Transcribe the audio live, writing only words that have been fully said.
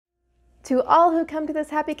To all who come to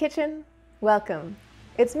this happy kitchen, welcome.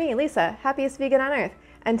 It's me, Lisa, happiest vegan on earth,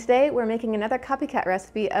 and today we're making another copycat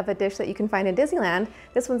recipe of a dish that you can find in Disneyland.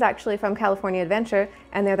 This one's actually from California Adventure,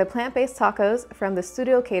 and they're the plant-based tacos from the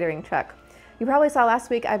Studio Catering truck. You probably saw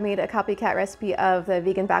last week I made a copycat recipe of the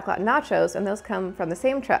vegan backlot nachos, and those come from the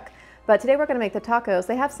same truck. But today we're going to make the tacos.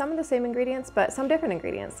 They have some of the same ingredients, but some different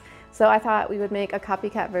ingredients. So I thought we would make a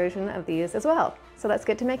copycat version of these as well. So let's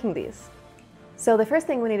get to making these. So the first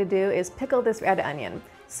thing we need to do is pickle this red onion.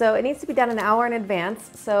 So it needs to be done an hour in advance.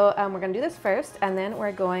 So we're going to do this first, and then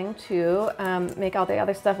we're going to make all the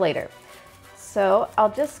other stuff later. So I'll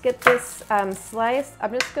just get this sliced.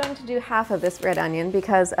 I'm just going to do half of this red onion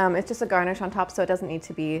because it's just a garnish on top, so it doesn't need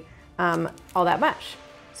to be all that much.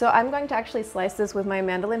 So I'm going to actually slice this with my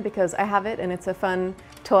mandolin because I have it and it's a fun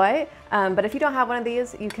toy. But if you don't have one of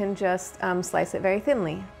these, you can just slice it very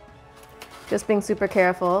thinly. Just being super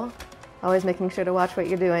careful. Always making sure to watch what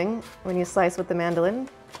you're doing when you slice with the mandolin.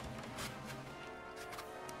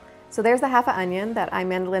 So there's the half an onion that I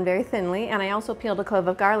mandolin very thinly, and I also peeled a clove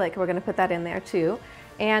of garlic. We're going to put that in there too.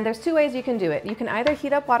 And there's two ways you can do it. You can either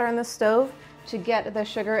heat up water on the stove to get the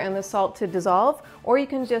sugar and the salt to dissolve, or you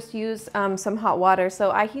can just use some hot water.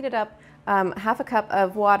 So I heated up half a cup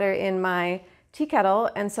of water in my tea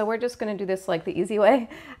kettle, and so we're just going to do this like the easy way.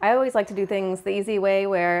 I always like to do things the easy way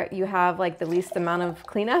where you have like the least amount of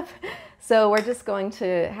cleanup. So we're just going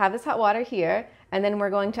to have this hot water here, and then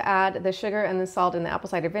we're going to add the sugar and the salt and the apple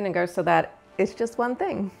cider vinegar so that it's just one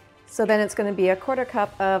thing. So then it's going to be a quarter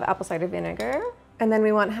cup of apple cider vinegar, and then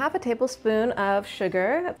we want half a tablespoon of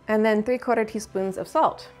sugar, and then 3/4 teaspoons of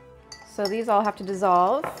salt. So these all have to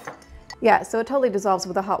dissolve. Yeah, so it totally dissolves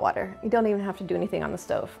with the hot water. You don't even have to do anything on the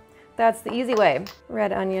stove. That's the easy way.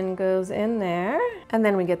 Red onion goes in there, and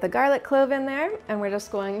then we get the garlic clove in there, and we're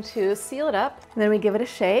just going to seal it up, and then we give it a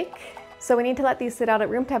shake. So we need to let these sit out at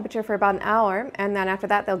room temperature for about an hour, and then after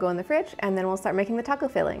that they'll go in the fridge, and then we'll start making the taco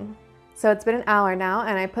filling. So it's been an hour now,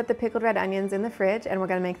 and I put the pickled red onions in the fridge, and we're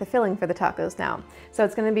going to make the filling for the tacos now. So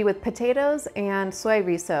it's going to be with potatoes and soy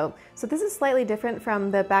riso. So this is slightly different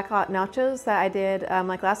from the backlot nachos that I did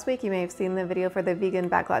like last week. You may have seen the video for the vegan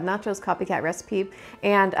backlot nachos copycat recipe,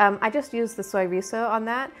 and I just used the soy riso on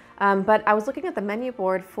that. But I was looking at the menu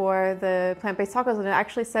board for the plant-based tacos, and it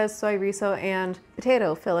actually says soy riso and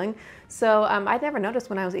potato filling. So I'd never noticed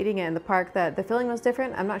when I was eating it in the park that the filling was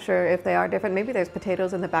different. I'm not sure if they are different. Maybe there's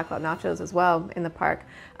potatoes in the backlot nachos as well in the park.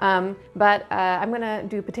 But I'm going to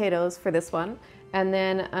do potatoes for this one. And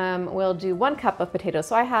then we'll do 1 cup of potatoes.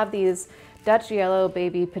 So I have these Dutch yellow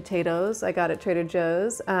baby potatoes I got at Trader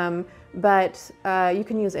Joe's. But you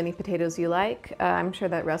can use any potatoes you like. I'm sure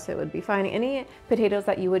that russet would be fine. Any potatoes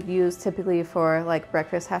that you would use typically for like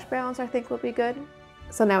breakfast hash browns I think will be good.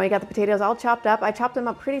 So now we got the potatoes all chopped up. I chopped them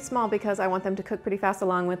up pretty small because I want them to cook pretty fast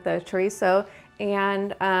along with the chorizo.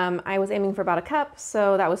 And I was aiming for about a cup,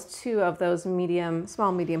 so that was 2 of those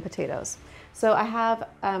small medium potatoes. So I have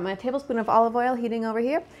a tablespoon of olive oil heating over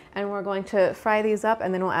here, and we're going to fry these up,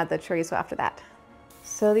 and then we'll add the chorizo after that.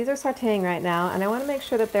 So these are sauteing right now, and I want to make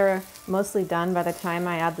sure that they're mostly done by the time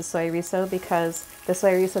I add the soy riso because the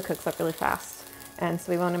soy riso cooks up really fast. And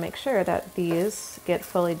so we want to make sure that these get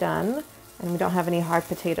fully done and we don't have any hard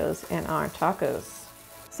potatoes in our tacos.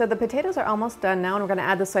 So the potatoes are almost done now, and we're going to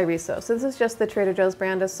add the soy riso. So this is just the Trader Joe's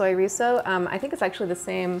brand of soy riso. I think it's actually the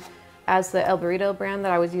same as the El Burrito brand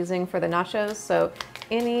that I was using for the nachos. So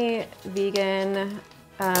any vegan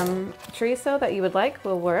chorizo that you would like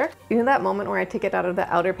will work. You know that moment where I take it out of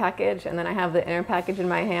the outer package and then I have the inner package in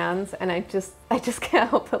my hands, and I just can't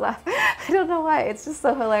help but laugh. I don't know why, it's just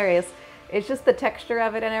so hilarious. It's just the texture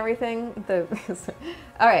of it and everything.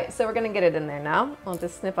 All right, so we're gonna get it in there now. I'll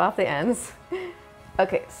just snip off the ends.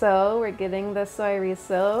 Okay, so we're getting the soy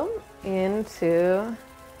riso into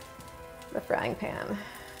the frying pan.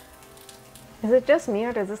 Is it just me,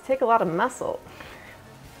 or does this take a lot of muscle?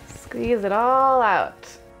 Squeeze it all out.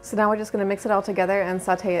 So now we're just gonna mix it all together and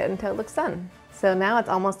saute it until it looks done. So now it's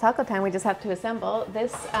almost taco time. We just have to assemble.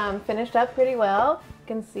 This finished up pretty well.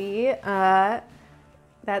 You can see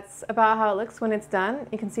that's about how it looks when it's done.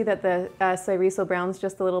 You can see that the soy riso browns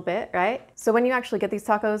just a little bit, right? So when you actually get these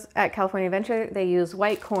tacos at California Adventure, they use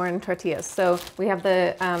white corn tortillas. So we have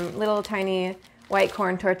the little tiny white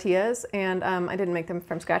corn tortillas, and I didn't make them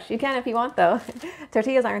from scratch. You can if you want, though.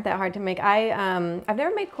 Tortillas aren't that hard to make. I've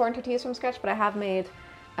never made corn tortillas from scratch, but I have made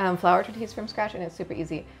flour tortillas from scratch, and it's super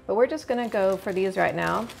easy. But we're just gonna go for these right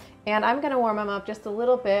now, and I'm gonna warm them up just a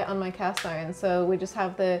little bit on my cast iron. So we just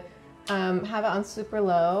have it on super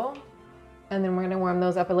low, and then we're gonna warm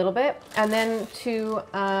those up a little bit. And then to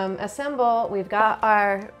assemble, we've got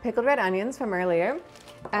our pickled red onions from earlier,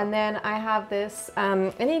 And then I have this,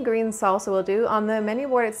 any green salsa will do. On the menu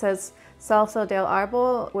board it says salsa del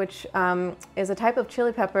árbol, which is a type of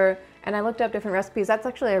chili pepper, and I looked up different recipes. That's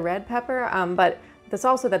actually a red pepper, but the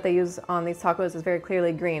salsa that they use on these tacos is very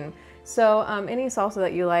clearly green. So any salsa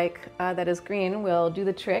that you like that is green will do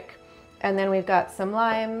the trick. And then we've got some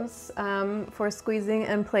limes for squeezing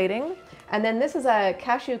and plating. And then this is a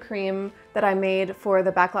cashew cream that I made for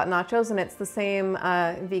the backlot nachos, and it's the same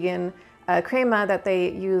vegan crema that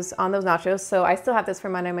they use on those nachos. So I still have this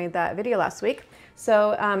from when I made that video last week.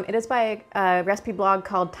 So it is by a recipe blog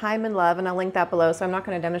called Time and Love, and I'll link that below. So I'm not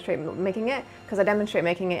going to demonstrate making it because I demonstrate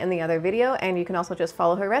making it in the other video, and you can also just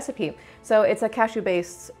follow her recipe. So it's a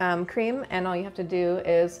cashew-based cream, and all you have to do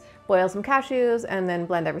is boil some cashews and then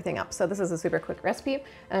blend everything up. So this is a super quick recipe,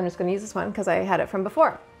 and I'm just going to use this one because I had it from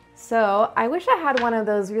before. So I wish I had one of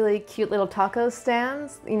those really cute little taco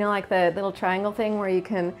stands, you know, like the little triangle thing where you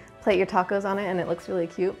can plate your tacos on it and it looks really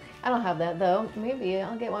cute. I don't have that though. Maybe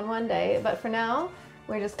I'll get one day, but for now,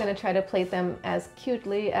 we're just gonna try to plate them as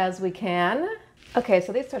cutely as we can. Okay,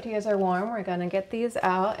 so these tortillas are warm. We're gonna get these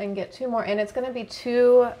out and get 2 more, and it's gonna be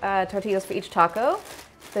 2 tortillas for each taco,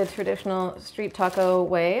 the traditional street taco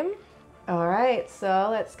way. All right, so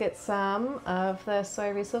let's get some of the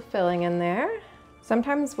soy riso filling in there.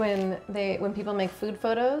 Sometimes when people make food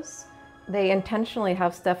photos, they intentionally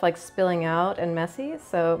have stuff like spilling out and messy,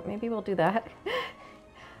 so maybe we'll do that.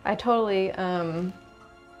 I totally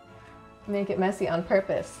make it messy on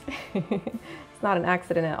purpose. It's not an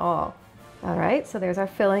accident at all. All right, so there's our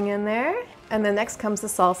filling in there. And then next comes the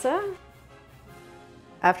salsa.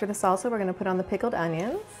 After the salsa, we're gonna put on the pickled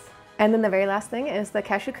onions. And then the very last thing is the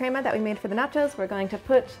cashew crema that we made for the nachos. We're going to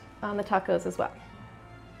put on the tacos as well.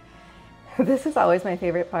 This is always my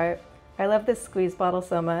favorite part. I love this squeeze bottle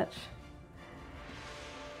so much.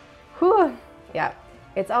 Whew. Yeah,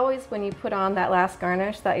 it's always when you put on that last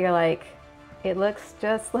garnish that you're like, it looks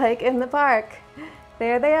just like in the park.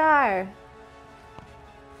 There they are.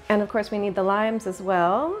 And of course we need the limes as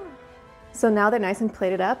well. So now they're nice and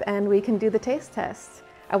plated up and we can do the taste test.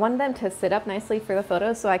 I wanted them to sit up nicely for the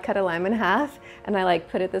photo, so I cut a lime in half and I like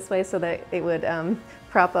put it this way so that it would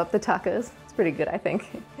prop up the tacos. It's pretty good, I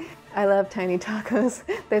think. I love tiny tacos.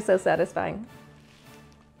 They're so satisfying.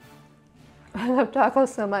 I love tacos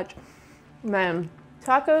so much. Man,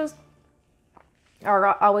 tacos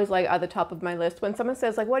are always like at the top of my list. When someone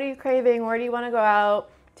says like, what are you craving? Where do you want to go out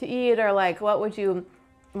to eat? Or like, what would you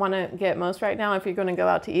want to get most right now if you're going to go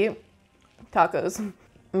out to eat? Tacos.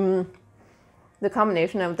 The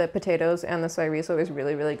combination of the potatoes and the soy riso is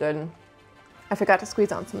really, really good. I forgot to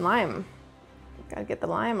squeeze on some lime. Gotta get the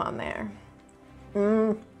lime on there.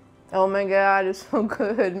 Oh my God, it's so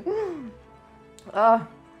good. And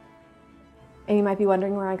you might be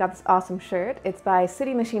wondering where I got this awesome shirt. It's by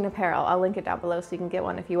City Machine Apparel. I'll link it down below so you can get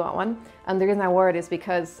one if you want one. The reason I wore it is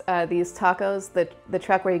because these tacos, the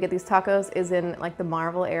truck where you get these tacos is in like the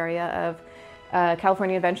Marvel area of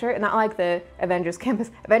California Adventure, not like the Avengers Campus.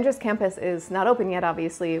 Avengers Campus is not open yet,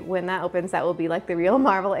 obviously. When that opens, that will be like the real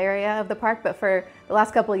Marvel area of the park. But for the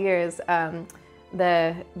last couple of years,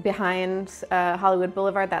 the behind Hollywood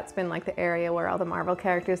Boulevard, that's been like the area where all the Marvel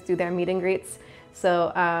characters do their meet and greets.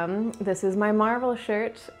 So this is my Marvel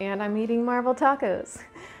shirt and I'm eating Marvel tacos.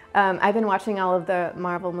 I've been watching all of the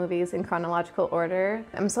Marvel movies in chronological order.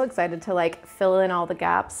 I'm so excited to like fill in all the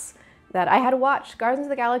gaps that I had watched Guardians of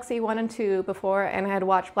the Galaxy 1 and 2 before, and I had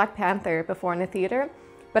watched Black Panther before in the theater,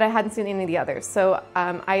 but I hadn't seen any of the others. So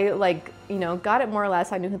I like, you know, got it more or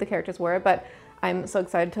less. I knew who the characters were, but I'm so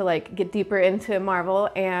excited to like get deeper into Marvel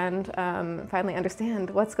and finally understand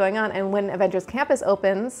what's going on. And when Avengers Campus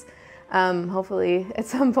opens, hopefully at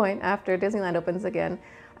some point after Disneyland opens again,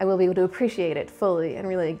 I will be able to appreciate it fully and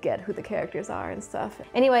really get who the characters are and stuff.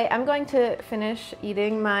 Anyway, I'm going to finish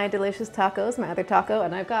eating my delicious tacos, my other taco,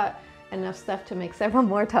 and I've got enough stuff to make several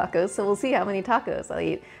more tacos, so we'll see how many tacos I'll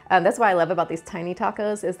eat. That's what I love about these tiny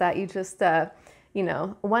tacos is that you just, you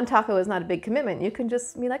know, one taco is not a big commitment. You can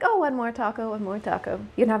just be like, oh, one more taco, one more taco.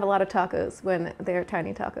 You can have a lot of tacos when they're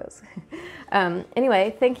tiny tacos.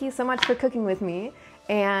 Anyway, thank you so much for cooking with me.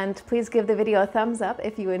 And please give the video a thumbs up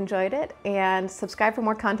if you enjoyed it, and subscribe for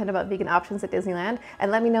more content about vegan options at Disneyland,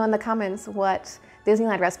 and let me know in the comments what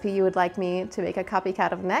Disneyland recipe you would like me to make a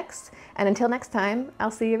copycat of next. And until next time,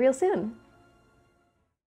 I'll see you real soon.